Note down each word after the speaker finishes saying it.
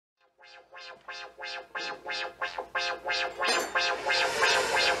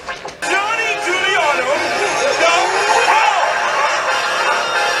Juliano,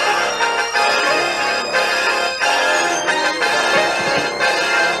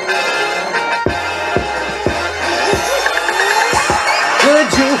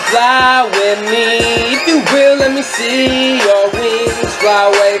 Could you fly with me? If you will, let me see your wings. Fly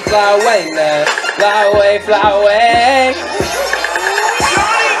away now. Fly away.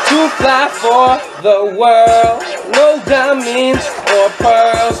 To fly for the world. No diamonds or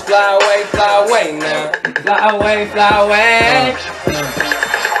pearls. Fly away now. Fly away.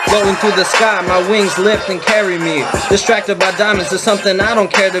 Floating through the sky, my wings lift and carry me. Distracted by diamonds is something I don't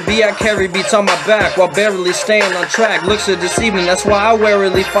care to be. I carry beats on my back while barely staying on track. Looks are deceiving, that's why I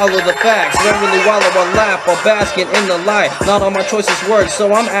warily follow the facts. Rarely wallow or laugh while basking in the light. Not all my choices work,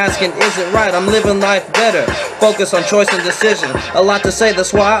 so I'm asking, is it right? I'm living life better. Focus on choice and decision. A lot to say,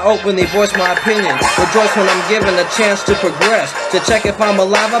 that's why I openly voice my opinion. Rejoice when I'm given a chance to progress. To check if I'm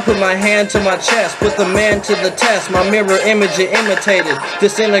alive, I put my hand to my chest. Put the man to the test. My mirror image it imitated.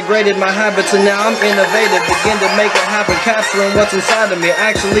 Disintegrated my habits and now I'm innovative. Begin to make it happen, capturing what's inside of me.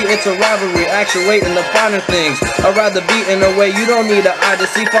 Actually, it's a rivalry, actuating the finer things. I'd rather be in a way you don't need an eye to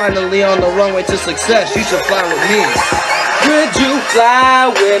see. Finally on the runway to success, you should fly with me. Could you fly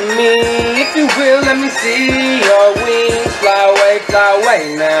with me? If you will, let me see your wings. Fly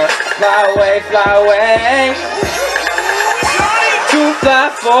away now. Fly away. To fly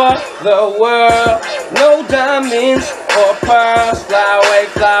for the world. No diamonds or pearls. Fly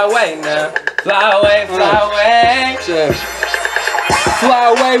away now. Fly away.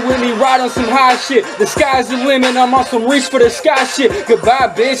 Fly away with me, ride on some high shit. The sky's the limit, I'm on some reach for the sky shit. Goodbye,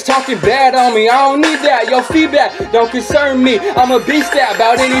 bitch, talking bad on me. I don't need that, your feedback don't concern me. I'm a beast at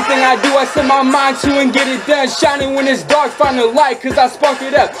about anything I do. I set my mind to and get it done. Shining when it's dark, find the light, cause I spunk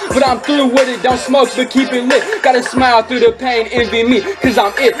it up. But I'm through with it, don't smoke, but keep it lit. Gotta smile through the pain, envy me, cause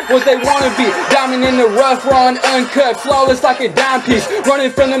I'm it, what they wanna be. Diamond in the rough, raw and uncut, flawless like a dime piece. Running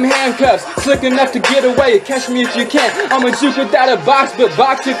from them handcuffs, slick enough to get away. Catch me if you can, I'm a juke without a box, but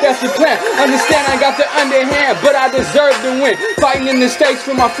box if that's the plan. Understand I got the underhand, but I deserve to win. Fighting in the States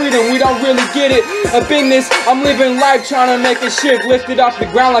for my freedom, we don't really get it. Up in this, I'm living life trying to make a shift. Lifted off the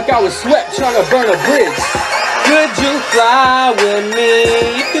ground like I was swept, trying to burn a bridge. Could you fly with me?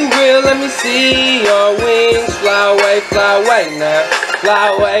 If you will, let me see your wings. Fly away now.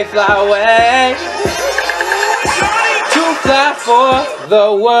 Fly away. To fly for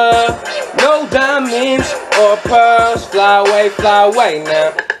the world. No diamonds or pearls. Fly away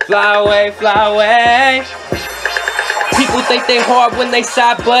now. Fly away. People think they hard when they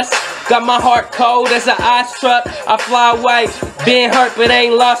side bust. Got my heart cold as an ice truck. I fly away, been hurt but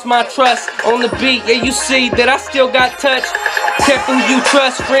ain't lost my trust. On the beat, yeah, you see that I still got touch. Careful who you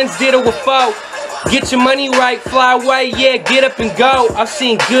trust, friends did it with foe. Get your money right, fly away, yeah, get up and go. I've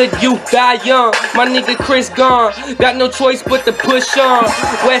seen good youth die young. My nigga Chris gone, got no choice but to push on.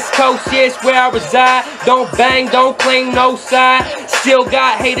 West Coast, yeah, it's where I reside. Don't bang, don't claim no side. Still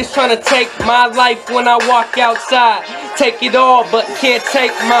got haters trying to take my life when I walk outside. Take it all, but can't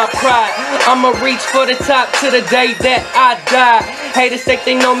take my pride. I'ma reach for the top to the day that I die. Haters think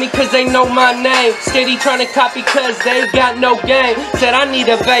they know me cause they know my name. Steady trying to copy cause they got no game. Said I need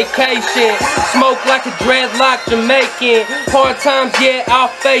a vacation. Smoke like a dreadlock Jamaican. Hard times, yeah, I'll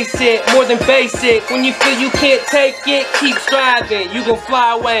face it. More than basic. When you feel you can't take it, keep striving. You gon'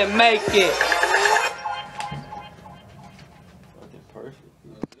 fly away and make it.